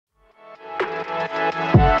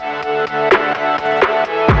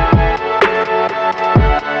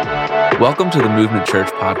Welcome to the Movement Church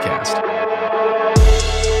podcast.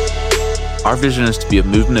 Our vision is to be a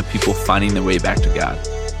movement of people finding their way back to God.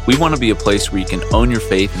 We want to be a place where you can own your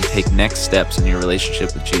faith and take next steps in your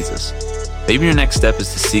relationship with Jesus. Maybe your next step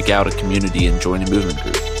is to seek out a community and join a movement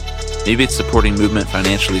group. Maybe it's supporting movement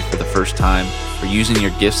financially for the first time or using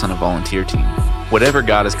your gifts on a volunteer team. Whatever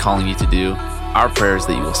God is calling you to do, our prayer is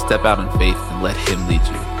that you will step out in faith and let Him lead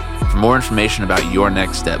you. For more information about your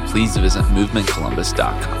next step, please visit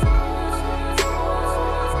movementcolumbus.com.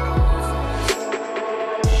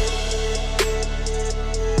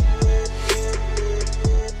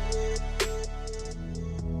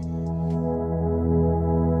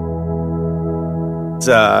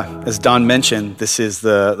 As Don mentioned, this is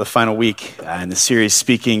the final week in the series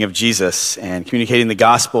Speaking of Jesus, and communicating the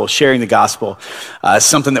gospel, sharing the gospel is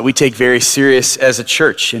something that we take very serious as a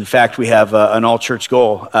church. In fact, we have an all-church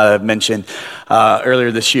goal mentioned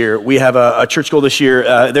earlier this year. We have a church goal this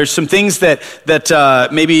year. There's some things that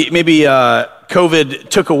maybe COVID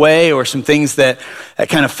took away, or some things that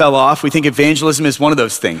kind of fell off. We think evangelism is one of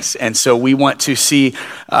those things. And so we want to see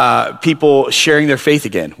people sharing their faith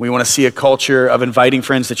again. We want to see a culture of inviting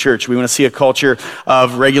friends to church. We want to see a culture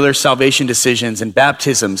of regular salvation decisions and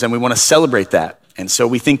baptisms, and we want to celebrate that. And so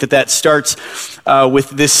we think that starts with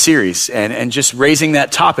this series and just raising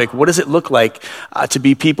that topic. What does it look like to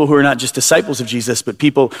be people who are not just disciples of Jesus, but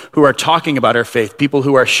people who are talking about our faith, people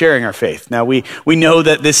who are sharing our faith? Now, we know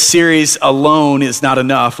that this series alone is not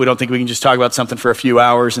enough. We don't think we can just talk about something for a few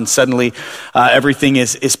hours and suddenly everything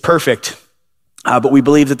is perfect. But we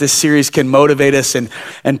believe that this series can motivate us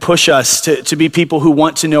and push us to be people who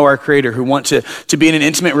want to know our Creator, who want to be in an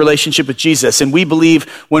intimate relationship with Jesus. And we believe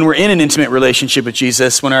when we're in an intimate relationship with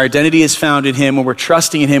Jesus, when our identity is found in Him, when we're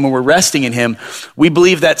trusting in Him, when we're resting in Him, we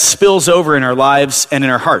believe that spills over in our lives and in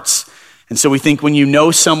our hearts. And so we think when you know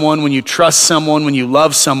someone, when you trust someone, when you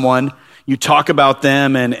love someone, you talk about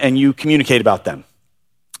them and you communicate about them.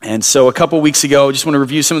 And so a couple weeks ago, I just want to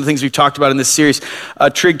review some of the things we've talked about in this series.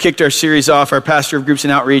 Trig kicked our series off, our pastor of groups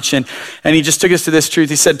and outreach, and he just took us to this truth.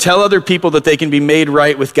 He said, tell other people that they can be made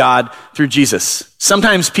right with God through Jesus.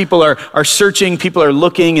 Sometimes people are searching, people are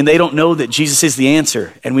looking, and they don't know that Jesus is the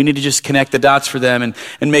answer. And we need to just connect the dots for them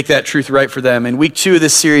and make that truth right for them. In week 2 of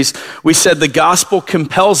this series, we said the gospel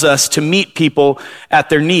compels us to meet people at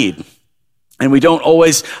their need. And we don't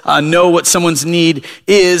always know what someone's need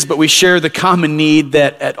is, but we share the common need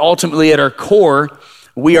that ultimately at our core,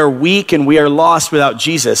 we are weak and we are lost without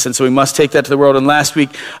Jesus. And so we must take that to the world. And last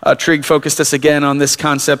week, Trig focused us again on this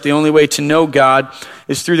concept. The only way to know God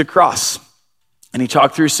is through the cross. And he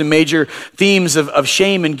talked through some major themes of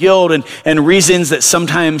shame and guilt and reasons that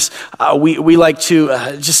sometimes we like to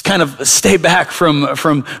just kind of stay back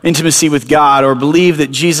from intimacy with God, or believe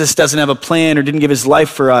that Jesus doesn't have a plan or didn't give his life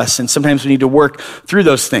for us. And sometimes we need to work through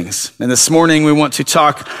those things. And this morning we want to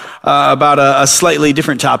talk about a slightly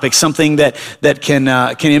different topic, something that can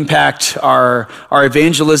impact our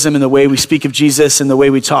evangelism and the way we speak of Jesus and the way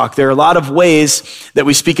we talk. There are a lot of ways that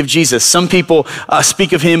we speak of Jesus. Some people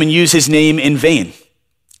speak of him and use his name in vain.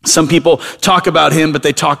 Some people talk about him, but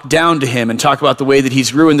they talk down to him and talk about the way that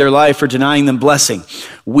he's ruined their life or denying them blessing.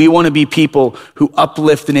 We want to be people who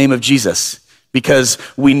uplift the name of Jesus because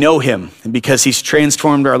we know him and because he's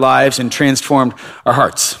transformed our lives and transformed our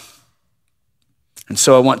hearts. And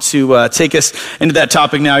so I want to take us into that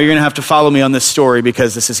topic now. You're going to have to follow me on this story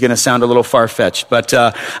because this is going to sound a little far-fetched. But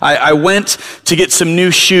I went to get some new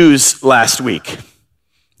shoes last week.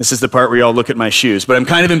 This is the part where y'all look at my shoes. But I'm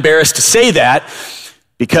kind of embarrassed to say that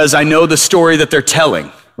because I know the story that they're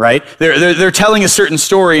telling, right? They're telling a certain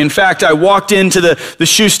story. In fact, I walked into the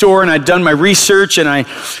shoe store and I'd done my research, and I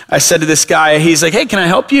said to this guy, he's like, hey, can I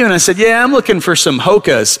help you? And I said, yeah, I'm looking for some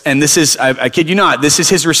Hokas. And this is, I kid you not, this is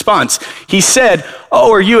his response. He said,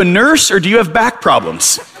 oh, are you a nurse or do you have back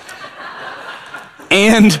problems?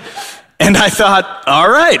 And I thought, all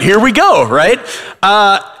right, here we go, right?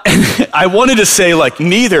 I wanted to say like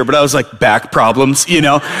neither, but I was like, back problems, you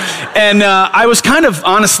know? And I was kind of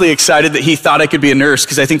honestly excited that he thought I could be a nurse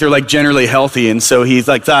because I think they're like generally healthy. And so he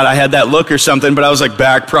like thought I had that look or something, but I was like,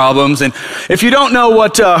 back problems. And if you don't know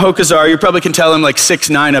what Hokas are, you probably can tell I'm like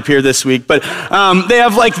 6'9" up here this week, but they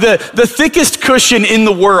have like the thickest cushion in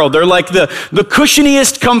the world. They're like the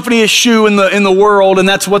cushioniest, comfiest shoe in the world. And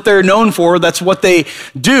that's what they're known for. That's what they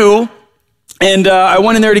do. And I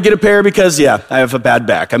went in there to get a pair because, I have a bad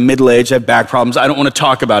back. I'm middle-aged, I have back problems. I don't want to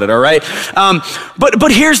talk about it, all right?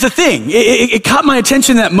 But here's the thing. It caught my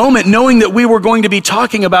attention in that moment, knowing that we were going to be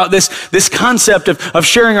talking about this concept of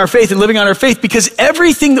sharing our faith and living out our faith, because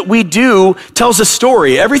everything that we do tells a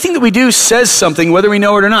story. Everything that we do says something, whether we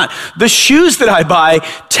know it or not. The shoes that I buy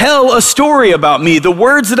tell a story about me. The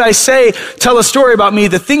words that I say tell a story about me.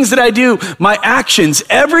 The things that I do, my actions,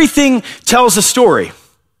 everything tells a story.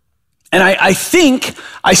 And I think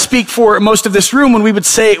I speak for most of this room when we would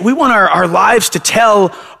say we want our lives to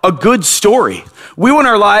tell a good story. We want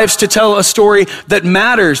our lives to tell a story that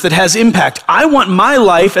matters, that has impact. I want my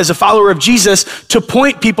life as a follower of Jesus to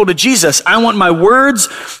point people to Jesus. I want my words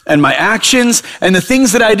and my actions and the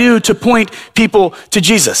things that I do to point people to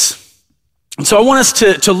Jesus. And so I want us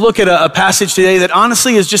to look at a passage today that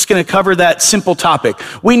honestly is just going to cover that simple topic.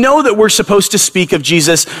 We know that we're supposed to speak of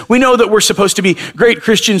Jesus. We know that we're supposed to be great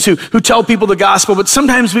Christians who tell people the gospel, but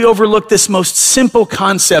sometimes we overlook this most simple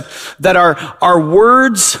concept that our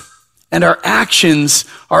words and our actions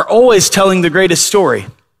are always telling the greatest story.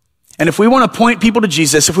 And if we want to point people to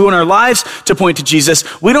Jesus, if we want our lives to point to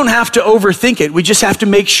Jesus, we don't have to overthink it. We just have to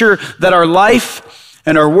make sure that our life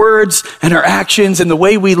and our words and our actions and the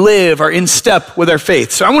way we live are in step with our faith.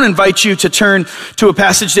 So I want to invite you to turn to a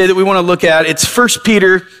passage today that we want to look at. It's 1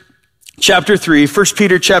 Peter chapter 3,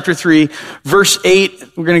 verse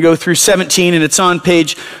 8. We're going to go through 17, and it's on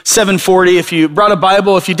page 740. If you brought a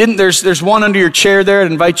Bible, if you didn't, there's one under your chair there.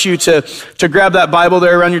 I'd invite you to grab that Bible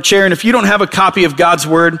there around your chair. And if you don't have a copy of God's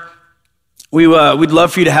Word, we'd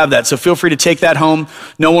love for you to have that. So feel free to take that home.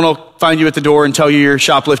 No one will find you at the door and tell you you're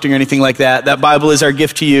shoplifting or anything like that. That Bible is our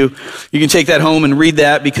gift to you. You can take that home and read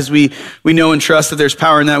that because we know and trust that there's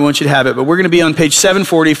power in that. We want you to have it. But we're going to be on page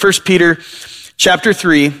 740, 1 Peter chapter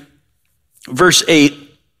 3, verse 8.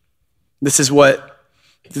 This is what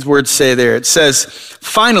these words say there. It says,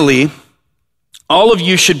 "Finally, all of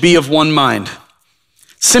you should be of one mind.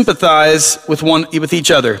 Sympathize with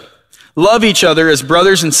each other. Love each other as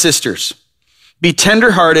brothers and sisters. Be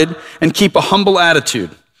tender-hearted and keep a humble attitude.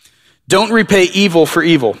 Don't repay evil for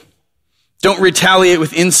evil. Don't retaliate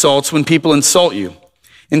with insults when people insult you.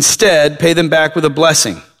 Instead, pay them back with a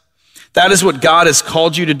blessing. That is what God has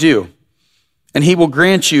called you to do, and he will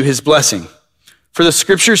grant you his blessing. For the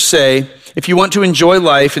scriptures say, if you want to enjoy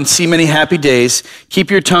life and see many happy days, keep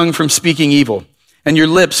your tongue from speaking evil and your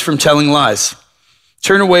lips from telling lies.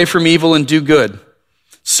 Turn away from evil and do good.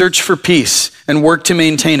 Search for peace and work to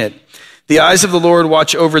maintain it. The eyes of the Lord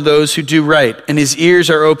watch over those who do right, and his ears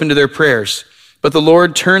are open to their prayers. But the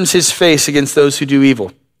Lord turns his face against those who do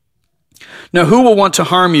evil. Now, who will want to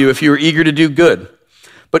harm you if you are eager to do good?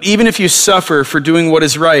 But even if you suffer for doing what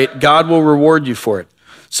is right, God will reward you for it.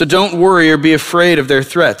 So don't worry or be afraid of their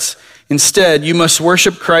threats. Instead, you must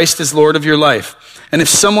worship Christ as Lord of your life. And if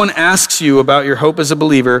someone asks you about your hope as a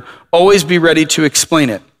believer, always be ready to explain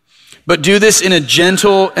it. But do this in a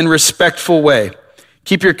gentle and respectful way.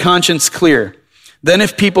 Keep your conscience clear. Then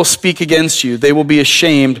if people speak against you, they will be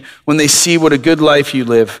ashamed when they see what a good life you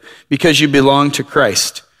live because you belong to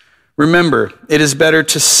Christ. Remember, it is better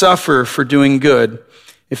to suffer for doing good,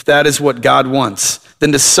 if that is what God wants,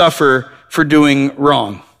 than to suffer for doing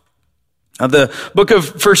wrong. The book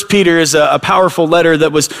of 1 Peter is a powerful letter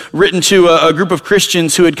that was written to a group of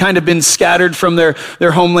Christians who had kind of been scattered from their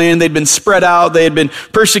homeland. They'd been spread out. They had been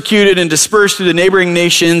persecuted and dispersed through the neighboring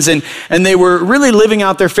nations, and they were really living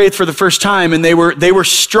out their faith for the first time, and they were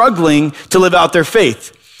struggling to live out their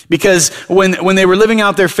faith. Because when they were living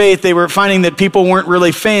out their faith, they were finding that people weren't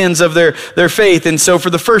really fans of their faith. And so for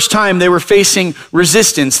the first time, they were facing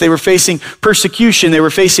resistance. They were facing persecution. They were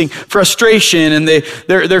facing frustration. And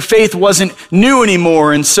their faith wasn't new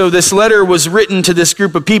anymore. And so this letter was written to this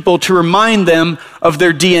group of people to remind them of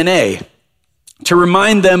their DNA, to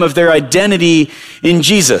remind them of their identity in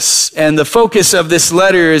Jesus. And the focus of this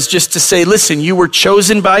letter is just to say, listen, you were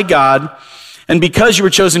chosen by God. And because you were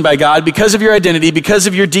chosen by God, because of your identity, because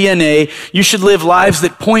of your DNA, you should live lives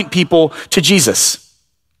that point people to Jesus.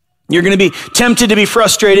 You're going to be tempted to be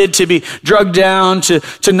frustrated, to be drugged down,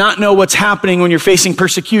 to not know what's happening when you're facing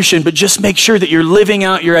persecution, but just make sure that you're living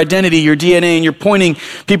out your identity, your DNA, and you're pointing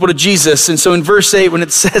people to Jesus. And so in verse 8, when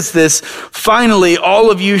it says this, finally,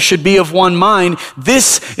 all of you should be of one mind.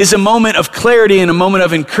 This is a moment of clarity and a moment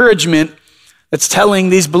of encouragement that's telling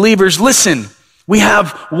these believers, listen, we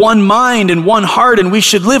have one mind and one heart, and we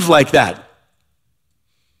should live like that.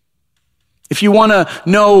 If you want to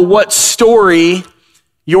know what story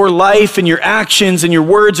your life and your actions and your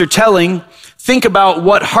words are telling, think about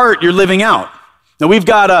what heart you're living out. Now, we've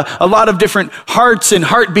got a lot of different hearts and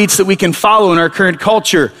heartbeats that we can follow in our current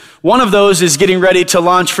culture. One of those is getting ready to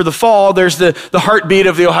launch for the fall. There's the heartbeat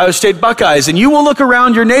of the Ohio State Buckeyes. And you will look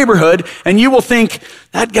around your neighborhood and you will think,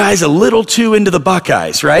 that guy's a little too into the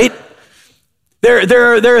Buckeyes, right?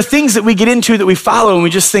 There are things that we get into that we follow and we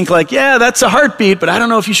just think like, yeah, that's a heartbeat, but I don't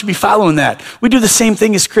know if you should be following that. We do the same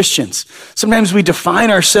thing as Christians. Sometimes we define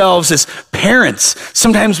ourselves as parents.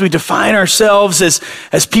 Sometimes we define ourselves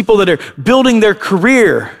as people that are building their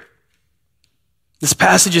career. This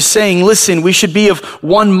passage is saying, listen, we should be of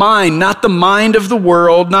one mind, not the mind of the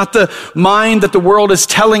world, not the mind that the world is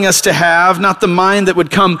telling us to have, not the mind that would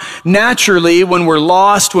come naturally when we're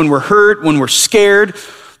lost, when we're hurt, when we're scared.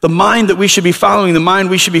 The mind that we should be following, the mind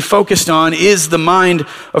we should be focused on is the mind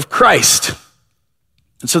of Christ.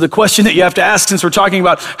 And so the question that you have to ask, since we're talking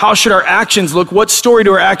about how should our actions look, what story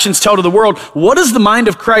do our actions tell to the world, what does the mind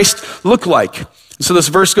of Christ look like? And so this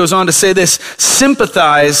verse goes on to say this,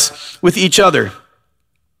 sympathize with each other.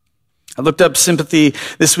 I looked up sympathy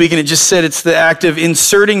this week and it just said it's the act of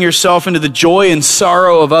inserting yourself into the joy and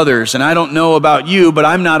sorrow of others. And I don't know about you, but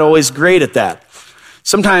I'm not always great at that.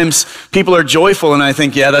 Sometimes people are joyful and I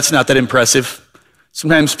think, yeah, that's not that impressive.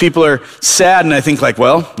 Sometimes people are sad and I think like,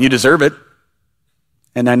 well, you deserve it.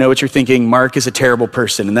 And I know what you're thinking, Mark is a terrible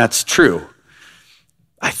person, and that's true.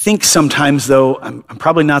 I think sometimes, though, I'm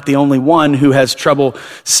probably not the only one who has trouble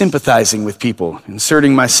sympathizing with people,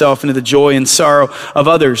 inserting myself into the joy and sorrow of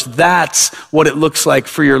others. That's what it looks like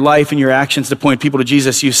for your life and your actions to point people to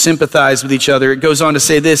Jesus. You sympathize with each other. It goes on to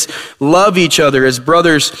say this, love each other as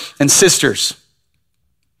brothers and sisters.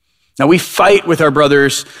 Now, we fight with our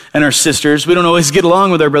brothers and our sisters. We don't always get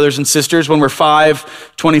along with our brothers and sisters when we're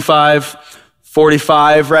 5, 25,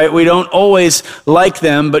 45, right? We don't always like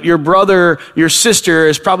them, but your brother, your sister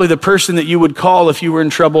is probably the person that you would call if you were in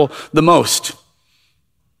trouble the most.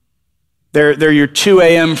 They're your 2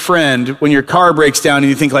 a.m. friend when your car breaks down and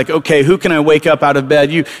you think like, okay, who can I wake up out of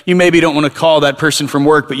bed? You maybe don't want to call that person from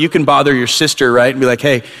work, but you can bother your sister, right? And be like,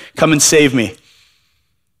 hey, come and save me.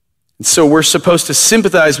 And so we're supposed to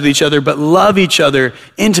sympathize with each other, but love each other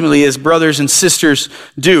intimately as brothers and sisters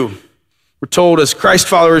do. We're told as Christ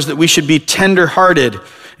followers that we should be tender-hearted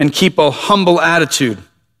and keep a humble attitude.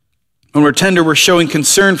 When we're tender, we're showing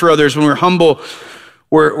concern for others. When we're humble,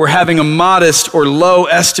 we're having a modest or low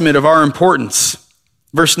estimate of our importance.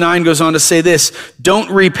 Verse 9 goes on to say this, don't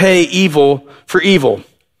repay evil for evil.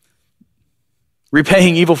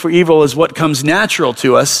 Repaying evil for evil is what comes natural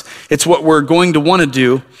to us. It's what we're going to want to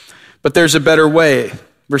do. But there's a better way.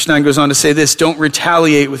 Verse 9 goes on to say this, don't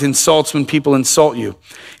retaliate with insults when people insult you.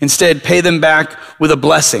 Instead, pay them back with a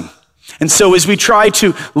blessing. And so as we try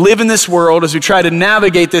to live in this world, as we try to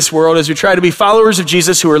navigate this world, as we try to be followers of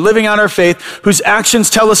Jesus who are living out our faith, whose actions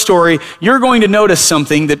tell a story, you're going to notice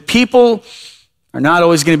something, that people are not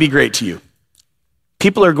always going to be great to you.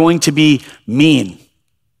 People are going to be mean.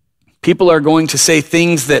 People are going to say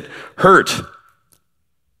things that hurt.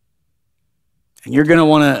 And you're going to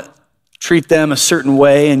want to treat them a certain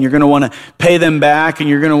way, and you're going to want to pay them back, and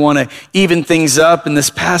you're going to want to even things up. And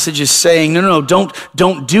this passage is saying, no,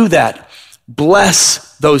 don't do that.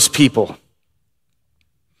 Bless those people.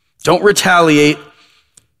 Don't retaliate.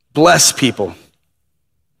 Bless people.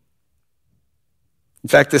 In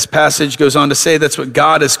fact, this passage goes on to say that's what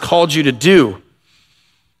God has called you to do.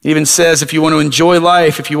 It even says if you want to enjoy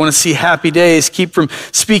life, if you want to see happy days, keep from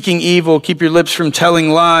speaking evil, keep your lips from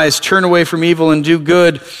telling lies, turn away from evil and do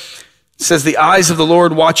good. It says the eyes of the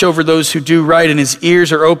Lord watch over those who do right, and his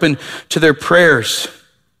ears are open to their prayers.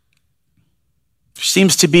 There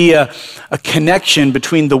seems to be a connection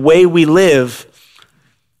between the way we live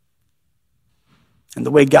and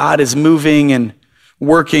the way God is moving and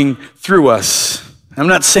working through us. I'm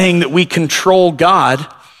not saying that we control God,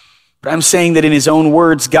 but I'm saying that in his own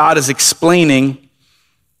words, God is explaining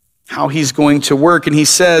how he's going to work. And he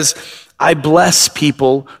says, I bless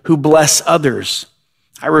people who bless others.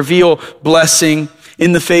 I reveal blessing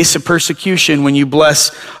in the face of persecution when you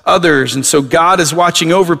bless others. And so God is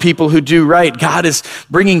watching over people who do right. God is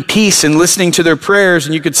bringing peace and listening to their prayers.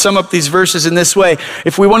 And you could sum up these verses in this way.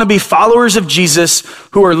 If we want to be followers of Jesus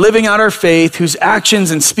who are living out our faith, whose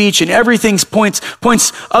actions and speech and everything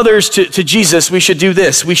points others to Jesus, we should do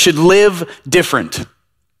this. We should live different.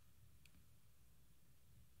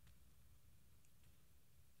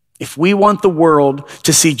 If we want the world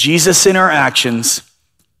to see Jesus in our actions,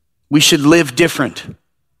 we should live different.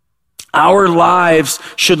 Our lives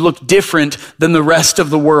should look different than the rest of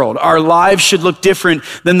the world. Our lives should look different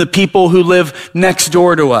than the people who live next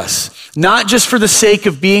door to us. Not just for the sake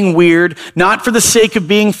of being weird, not for the sake of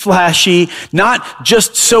being flashy, not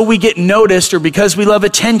just so we get noticed or because we love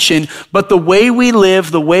attention, but the way we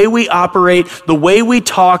live, the way we operate, the way we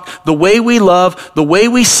talk, the way we love, the way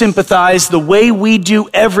we sympathize, the way we do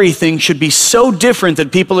everything should be so different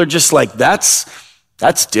that people are just like, that's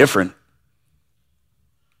different.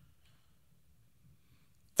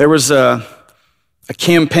 There was a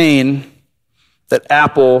campaign that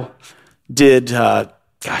Apple did,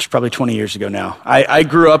 probably 20 years ago now. I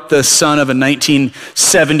grew up the son of a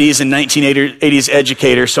 1970s and 1980s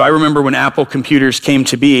educator, so I remember when Apple computers came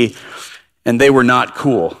to be, and they were not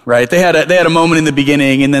cool, right? They had a moment in the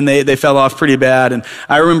beginning, and then they fell off pretty bad. And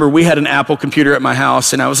I remember we had an Apple computer at my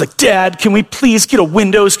house, and I was like, Dad, can we please get a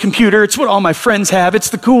Windows computer? It's what all my friends have. It's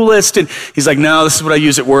the coolest. And he's like, no, this is what I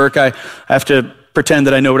use at work. I have to pretend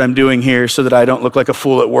that I know what I'm doing here so that I don't look like a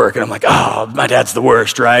fool at work. And I'm like, oh, my dad's the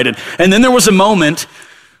worst, right? And then there was a moment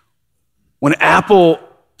when Apple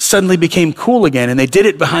suddenly became cool again, and they did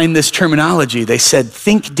it behind this terminology. They said,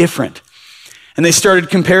 think different. And they started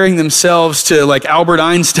comparing themselves to like Albert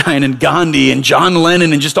Einstein and Gandhi and John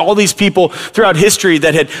Lennon and just all these people throughout history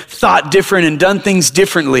that had thought different and done things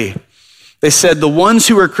differently. They said the ones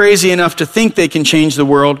who are crazy enough to think they can change the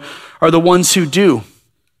world are the ones who do.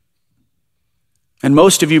 And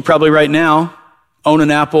most of you probably right now own an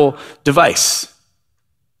Apple device,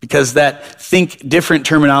 because that think different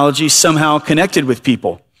terminology somehow connected with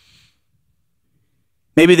people.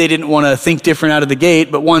 Maybe they didn't want to think different out of the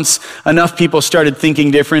gate, but once enough people started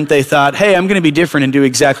thinking different, they thought, hey, I'm going to be different and do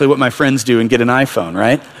exactly what my friends do and get an iPhone,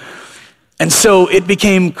 right? And so it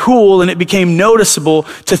became cool and it became noticeable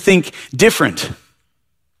to think different.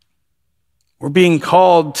 We're being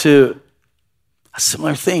called to a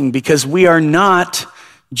similar thing because we are not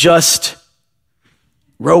just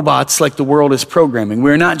robots like the world is programming.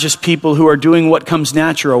 We're not just people who are doing what comes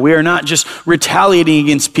natural. We are not just retaliating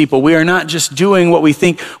against people. We are not just doing what we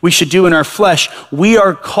think we should do in our flesh. We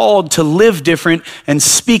are called to live different and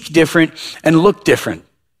speak different and look different.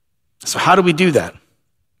 So how do we do that?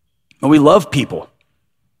 Well, we love people.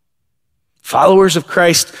 Followers of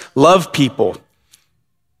Christ love people.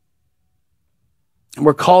 And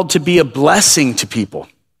we're called to be a blessing to people.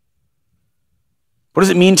 What does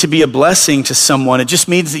it mean to be a blessing to someone? It just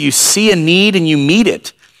means that you see a need and you meet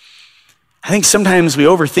it. I think sometimes we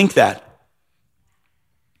overthink that.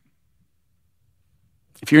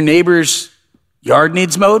 If your neighbor's yard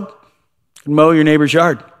needs mowed, mow your neighbor's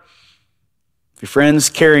yard. If your friend's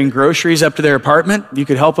carrying groceries up to their apartment, you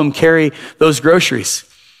could help them carry those groceries.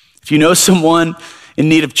 If you know someone in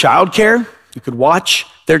need of childcare, you could watch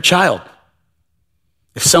their child.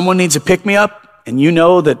 If someone needs a pick-me-up, and you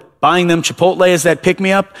know that buying them Chipotle is that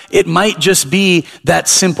pick-me-up, it might just be that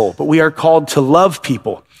simple. But we are called to love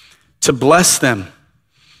people, to bless them,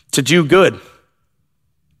 to do good.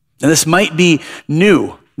 And this might be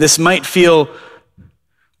new. This might feel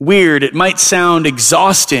weird. It might sound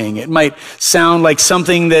exhausting. It might sound like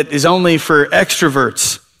something that is only for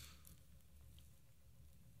extroverts.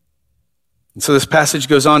 And so this passage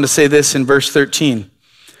goes on to say this in verse 13.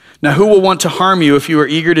 Now, who will want to harm you if you are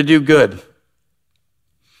eager to do good?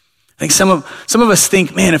 I think some of us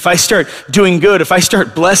think, man, if I start doing good, if I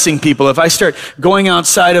start blessing people, if I start going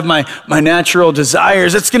outside of my natural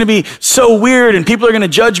desires, it's going to be so weird and people are going to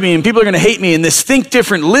judge me and people are going to hate me, and this think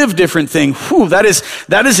different, live different thing, that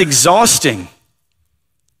is exhausting.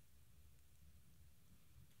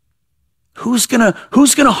 Who's gonna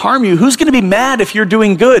harm you? Who's gonna be mad if you're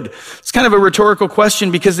doing good? It's kind of a rhetorical question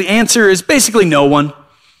because the answer is basically no one.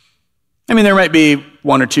 I mean, there might be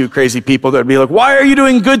one or two crazy people that would be like, why are you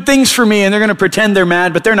doing good things for me? And they're going to pretend they're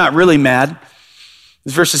mad, but they're not really mad.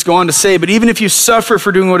 These verses go on to say, but even if you suffer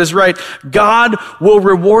for doing what is right, God will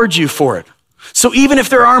reward you for it. So even if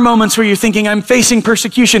there are moments where you're thinking, I'm facing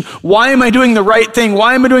persecution, why am I doing the right thing?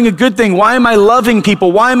 Why am I doing a good thing? Why am I loving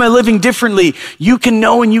people? Why am I living differently? You can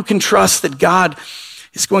know and you can trust that God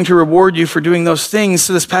is going to reward you for doing those things.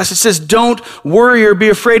 So this passage says, don't worry or be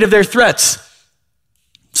afraid of their threats.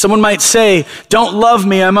 Someone might say, don't love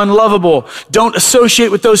me, I'm unlovable. Don't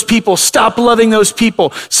associate with those people. Stop loving those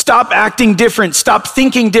people. Stop acting different. Stop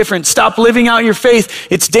thinking different. Stop living out your faith.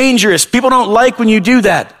 It's dangerous. People don't like when you do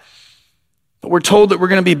that. But we're told that we're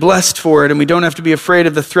going to be blessed for it, and we don't have to be afraid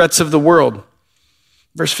of the threats of the world.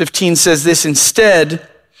 Verse 15 says this, instead,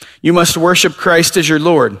 you must worship Christ as your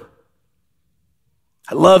Lord.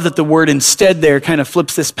 I love that the word instead there kind of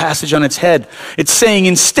flips this passage on its head. It's saying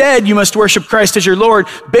instead you must worship Christ as your Lord,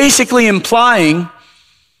 basically implying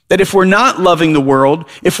that if we're not loving the world,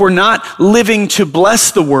 if we're not living to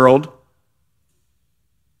bless the world,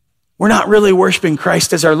 we're not really worshiping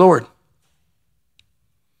Christ as our Lord.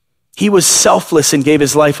 He was selfless and gave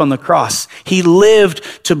his life on the cross. He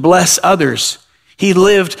lived to bless others. He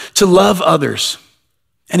lived to love others.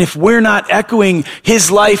 And if we're not echoing his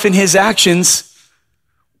life and his actions,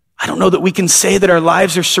 I don't know that we can say that our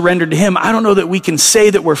lives are surrendered to him. I don't know that we can say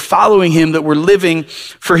that we're following him, that we're living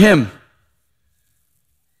for him.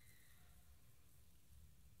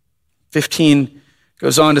 15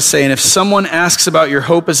 goes on to say, and if someone asks about your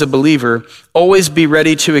hope as a believer, always be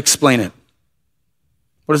ready to explain it.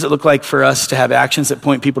 What does it look like for us to have actions that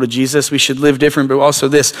point people to Jesus? We should live different, but also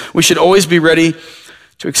this. We should always be ready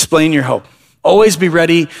to explain your hope. Always be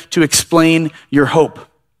ready to explain your hope.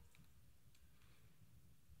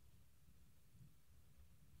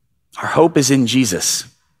 Our hope is in Jesus.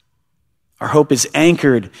 Our hope is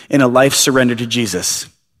anchored in a life surrendered to Jesus.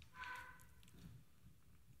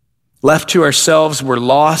 Left to ourselves, we're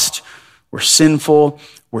lost, we're sinful,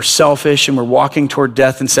 we're selfish, and we're walking toward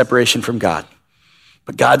death and separation from God.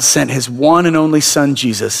 But God sent his one and only Son,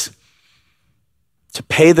 Jesus, to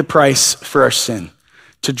pay the price for our sin,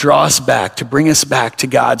 to draw us back, to bring us back to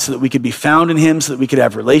God so that we could be found in him, so that we could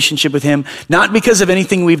have relationship with him, not because of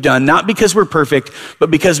anything we've done, not because we're perfect, but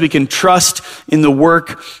because we can trust in the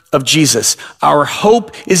work of Jesus. Our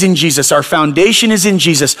hope is in Jesus. Our foundation is in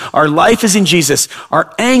Jesus. Our life is in Jesus.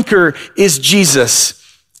 Our anchor is Jesus.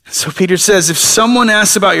 So Peter says, if someone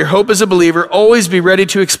asks about your hope as a believer, always be ready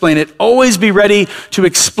to explain it. Always be ready to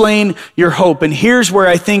explain your hope. And here's where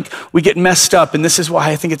I think we get messed up. And this is why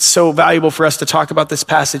I think it's so valuable for us to talk about this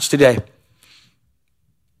passage today.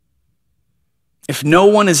 If no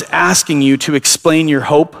one is asking you to explain your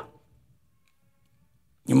hope,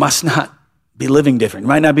 you must not be living different. You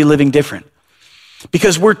might not be living different.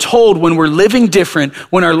 Because we're told when we're living different,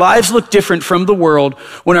 when our lives look different from the world,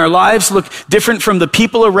 when our lives look different from the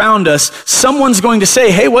people around us, someone's going to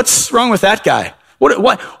say, hey, what's wrong with that guy?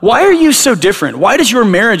 Why are you so different? Why does your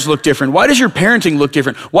marriage look different? Why does your parenting look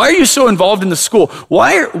different? Why are you so involved in the school?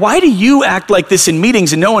 Why do you act like this in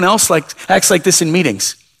meetings and no one else acts like this in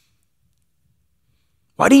meetings?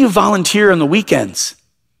 Why do you volunteer on the weekends?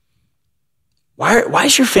 Why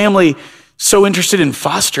is your family so interested in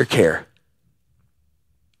foster care?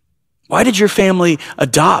 Why did your family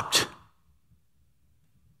adopt?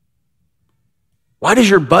 Why does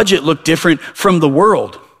your budget look different from the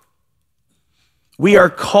world? We are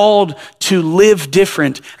called to live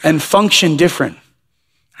different and function different.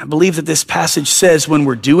 I believe that this passage says when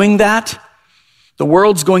we're doing that, the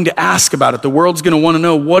world's going to ask about it. The world's going to want to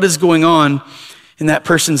know what is going on in that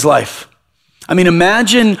person's life. I mean,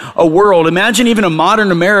 imagine a world, imagine even a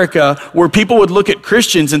modern America where people would look at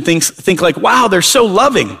Christians and think like, wow, they're so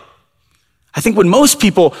loving. I think when most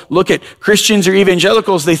people look at Christians or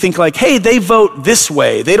evangelicals, they think like, hey, they vote this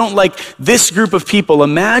way. They don't like this group of people.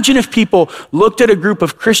 Imagine if people looked at a group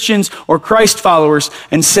of Christians or Christ followers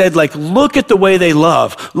and said like, look at the way they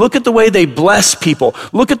love. Look at the way they bless people.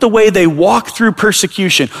 Look at the way they walk through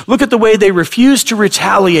persecution. Look at the way they refuse to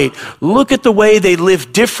retaliate. Look at the way they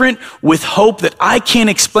live different with hope that I can't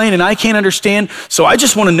explain and I can't understand. So I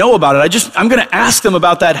just want to know about it. I'm going to ask them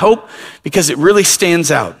about that hope because it really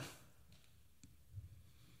stands out.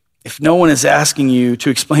 If no one is asking you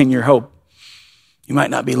to explain your hope, you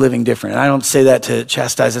might not be living different. And I don't say that to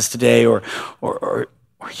chastise us today or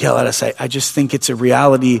yell at us. I just think it's a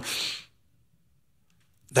reality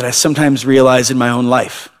that I sometimes realize in my own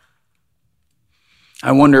life.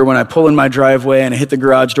 I wonder when I pull in my driveway and I hit the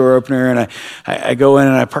garage door opener and I go in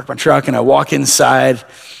and I park my truck and I walk inside,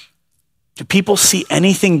 do people see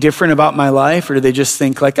anything different about my life, or do they just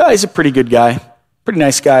think like, oh, he's a pretty good guy, pretty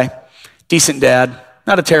nice guy, decent dad,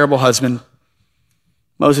 not a terrible husband,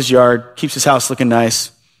 mows his yard, keeps his house looking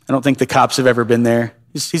nice. I don't think the cops have ever been there.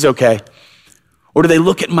 He's okay. Or do they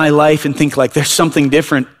look at my life and think like there's something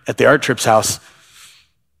different at the Art Trips house?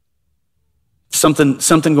 Something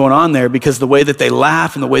going on there, because the way that they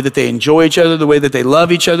laugh and the way that they enjoy each other, the way that they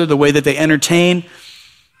love each other, the way that they entertain,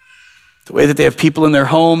 the way that they have people in their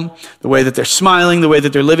home, the way that they're smiling, the way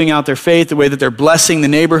that they're living out their faith, the way that they're blessing the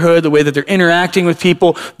neighborhood, the way that they're interacting with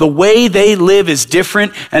people, the way they live is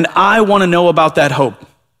different, and I want to know about that hope.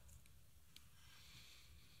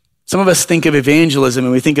 Some of us think of evangelism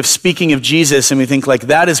and we think of speaking of Jesus and we think like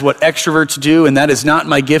that is what extroverts do and that is not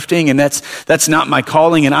my gifting and that's not my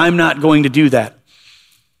calling and I'm not going to do that.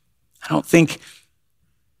 I don't think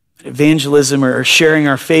evangelism or sharing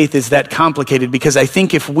our faith is that complicated, because I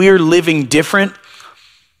think if we're living different,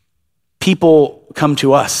 people come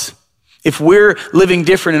to us. If we're living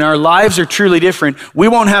different and our lives are truly different, we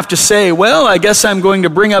won't have to say, well, I guess I'm going to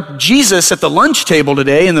bring up Jesus at the lunch table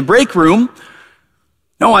today in the break room.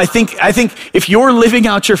 No, I think if you're living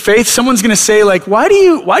out your faith, someone's going to say like, why do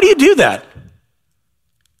you do that?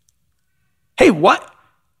 hey,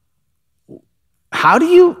 how do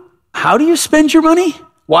you spend your money?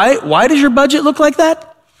 Why does your budget look like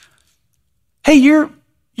that? Hey, your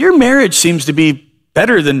marriage seems to be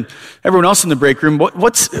better than everyone else in the break room.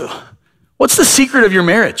 What's the secret of your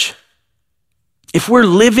marriage? If we're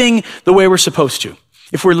living the way we're supposed to,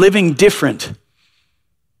 if we're living different,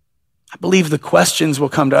 I believe the questions will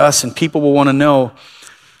come to us and people will want to know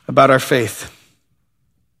about our faith.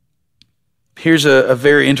 Here's a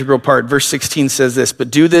very integral part. Verse 16 says this,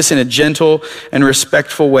 but do this in a gentle and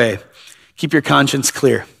respectful way. Keep your conscience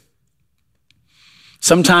clear.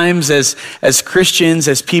 Sometimes as Christians,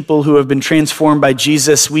 as people who have been transformed by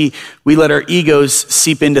Jesus, we let our egos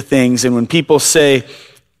seep into things. And when people say,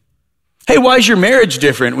 hey, why is your marriage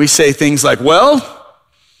different? We say things like, well,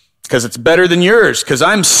 because it's better than yours, because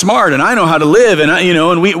I'm smart and I know how to live,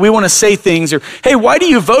 and we want to say things, or hey, why do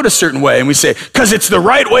you vote a certain way? And we say, because it's the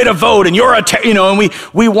right way to vote, and and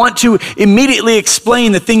we want to immediately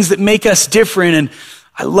explain the things that make us different. And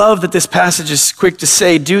I love that this passage is quick to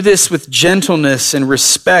say, do this with gentleness and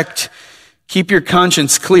respect. Keep your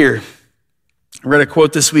conscience clear. I read a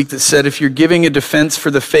quote this week that said, if you're giving a defense for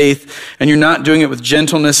the faith and you're not doing it with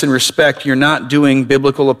gentleness and respect, you're not doing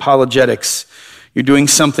biblical apologetics. You're doing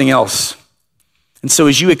something else. And so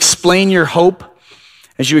as you explain your hope,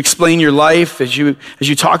 as you explain your life, as you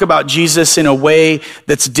talk about Jesus in a way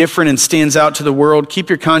that's different and stands out to the world, keep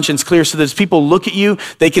your conscience clear so that as people look at you,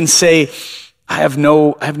 they can say, I have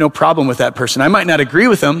no problem with that person. I might not agree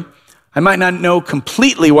with them. I might not know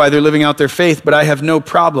completely why they're living out their faith, but I have no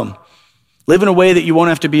problem. Live in a way that you won't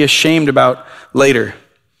have to be ashamed about later.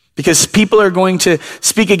 Because people are going to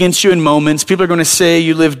speak against you in moments. People are going to say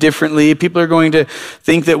you live differently. People are going to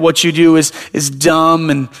think that what you do is dumb.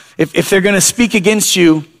 And if they're going to speak against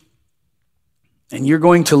you and you're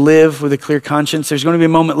going to live with a clear conscience, there's going to be a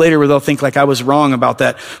moment later where they'll think like, I was wrong about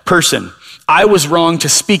that person. I was wrong to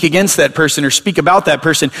speak against that person or speak about that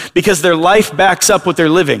person because their life backs up what they're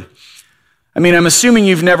living. I mean, I'm assuming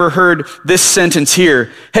you've never heard this sentence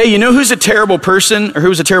here. Hey, you know who's a terrible person or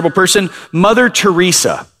who's a terrible person? Mother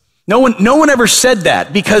Teresa. No one ever said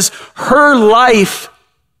that because her life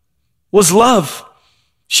was love.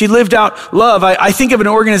 She lived out love. I think of an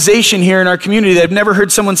organization here in our community that I've never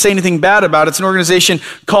heard someone say anything bad about. It's an organization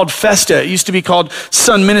called Festa. It used to be called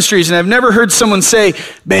Sun Ministries. And I've never heard someone say,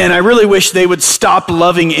 man, I really wish they would stop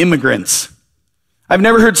loving immigrants. I've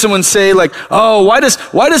never heard someone say like, oh, why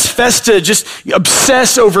does Festa just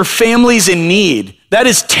obsess over families in need? That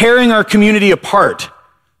is tearing our community apart.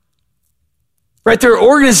 Right? There are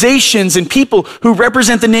organizations and people who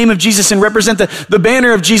represent the name of Jesus and represent the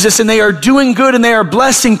banner of Jesus, and they are doing good and they are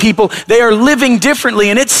blessing people. They are living differently,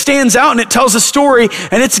 and it stands out and it tells a story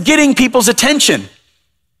and it's getting people's attention.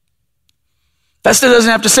 Festa doesn't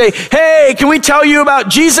have to say, hey, can we tell you about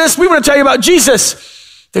Jesus? We want to tell you about Jesus.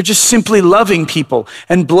 They're just simply loving people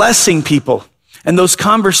and blessing people. And those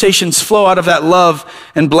conversations flow out of that love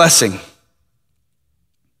and blessing.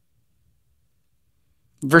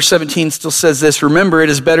 Verse 17 still says this, remember, it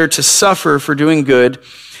is better to suffer for doing good,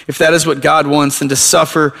 if that is what God wants, than to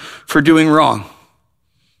suffer for doing wrong.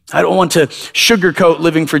 I don't want to sugarcoat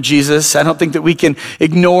living for Jesus. I don't think that we can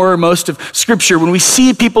ignore most of Scripture. When we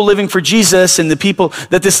see people living for Jesus and the people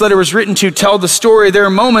that this letter was written to tell the story, there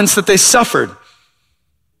are moments that they suffered.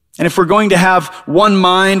 And if we're going to have one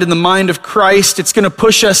mind and the mind of Christ, it's going to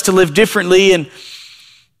push us to live differently, and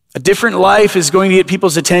a different life is going to get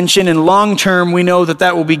people's attention. And long term, we know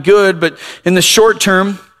that will be good, but in the short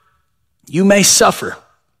term, you may suffer.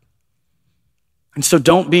 And so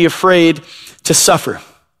don't be afraid to suffer.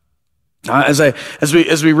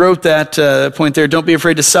 As we wrote that point there, don't be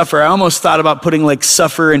afraid to suffer, I almost thought about putting like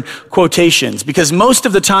suffer in quotations, because most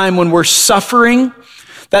of the time when we're suffering,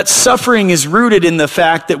 that suffering is rooted in the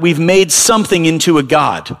fact that we've made something into a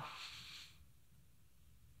God.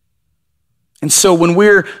 And so when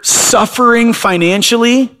we're suffering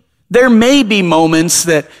financially, there may be moments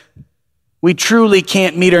that we truly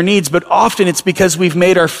can't meet our needs, but often it's because we've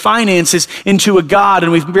made our finances into a God,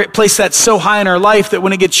 and we've placed that so high in our life that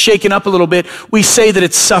when it gets shaken up a little bit, we say that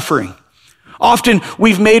it's suffering. Often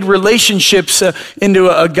we've made relationships into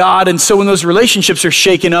a God, and so when those relationships are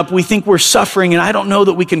shaken up, we think we're suffering, and I don't know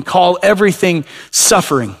that we can call everything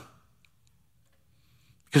suffering.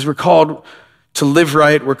 Because we're called to live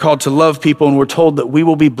right, we're called to love people, and we're told that we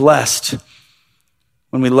will be blessed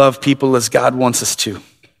when we love people as God wants us to.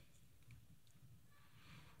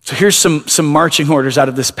 So here's some marching orders out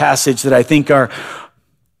of this passage that I think are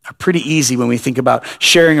pretty easy when we think about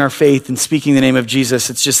sharing our faith and speaking the name of Jesus.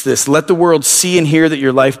 It's just this: let the world see and hear that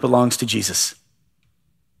your life belongs to Jesus.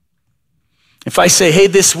 If I say, hey,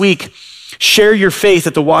 this week, share your faith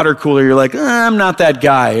at the water cooler, you're like, I'm not that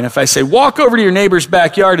guy. And if I say, walk over to your neighbor's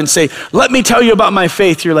backyard and say, let me tell you about my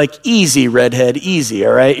faith, you're like, easy, redhead, easy,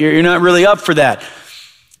 all right? You're not really up for that.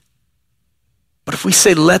 But if we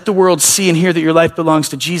say, let the world see and hear that your life belongs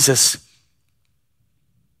to Jesus,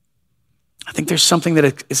 I think there's something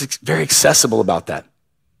that is very accessible about that.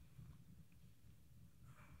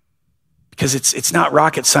 Because it's not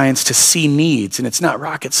rocket science to see needs, and it's not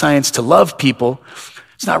rocket science to love people.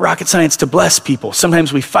 It's not rocket science to bless people.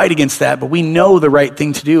 Sometimes we fight against that, but we know the right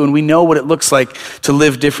thing to do, and we know what it looks like to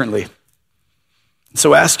live differently.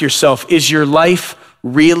 So ask yourself, is your life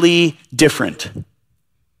really different?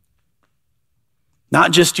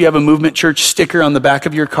 Not just do you have a Movement Church sticker on the back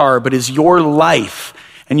of your car, but is your life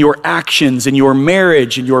and your actions and your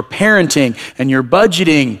marriage and your parenting and your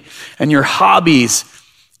budgeting and your hobbies,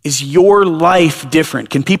 is your life different?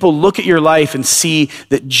 Can people look at your life and see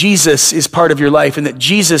that Jesus is part of your life and that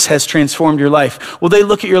Jesus has transformed your life? Will they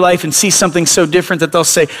look at your life and see something so different that they'll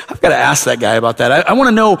say, I've got to ask that guy about that. I want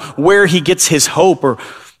to know where he gets his hope or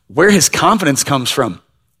where his confidence comes from.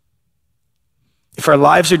 If our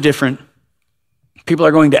lives are different, people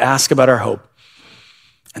are going to ask about our hope.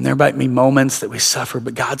 And there might be moments that we suffer,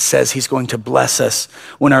 but God says he's going to bless us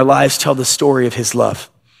when our lives tell the story of his love.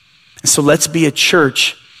 And so let's be a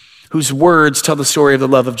church whose words tell the story of the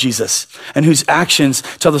love of Jesus, and whose actions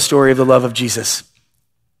tell the story of the love of Jesus,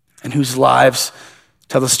 and whose lives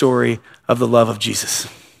tell the story of the love of Jesus.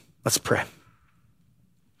 Let's pray.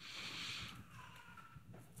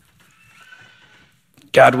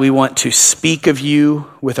 God, we want to speak of you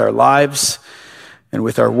with our lives and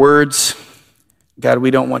with our words. God,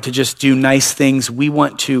 we don't want to just do nice things. We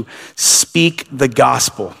want to speak the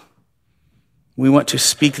gospel. We want to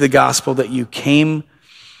speak the gospel that you came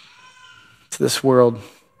to this world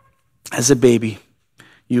as a baby.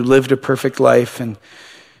 You lived a perfect life, and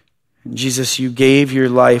Jesus, you gave your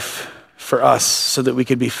life for us so that we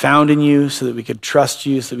could be found in you, so that we could trust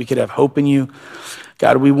you, so that we could have hope in you.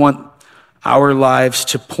 God, we want our lives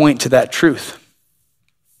to point to that truth.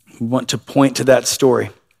 We want to point to that story.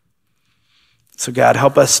 So God,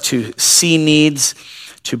 help us to see needs,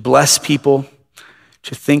 to bless people,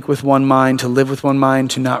 to think with one mind, to live with one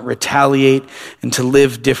mind, to not retaliate, and to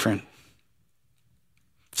live different,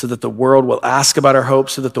 so that the world will ask about our hope,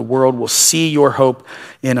 so that the world will see your hope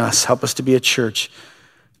in us. Help us to be a church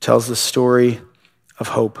that tells the story of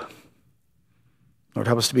hope. Lord,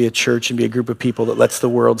 help us to be a church and be a group of people that lets the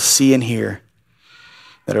world see and hear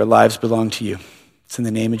that our lives belong to you. It's in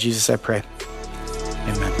the name of Jesus I pray.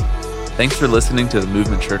 Amen. Thanks for listening to the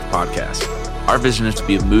Movement Church podcast. Our vision is to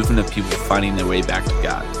be a movement of people finding their way back to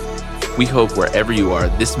God. We hope wherever you are,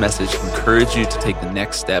 this message encourages you to take the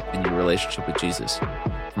next step in your relationship with Jesus.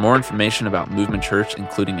 For more information about Movement Church,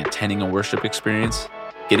 including attending a worship experience,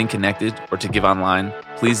 getting connected, or to give online,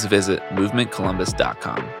 please visit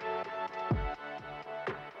movementcolumbus.com.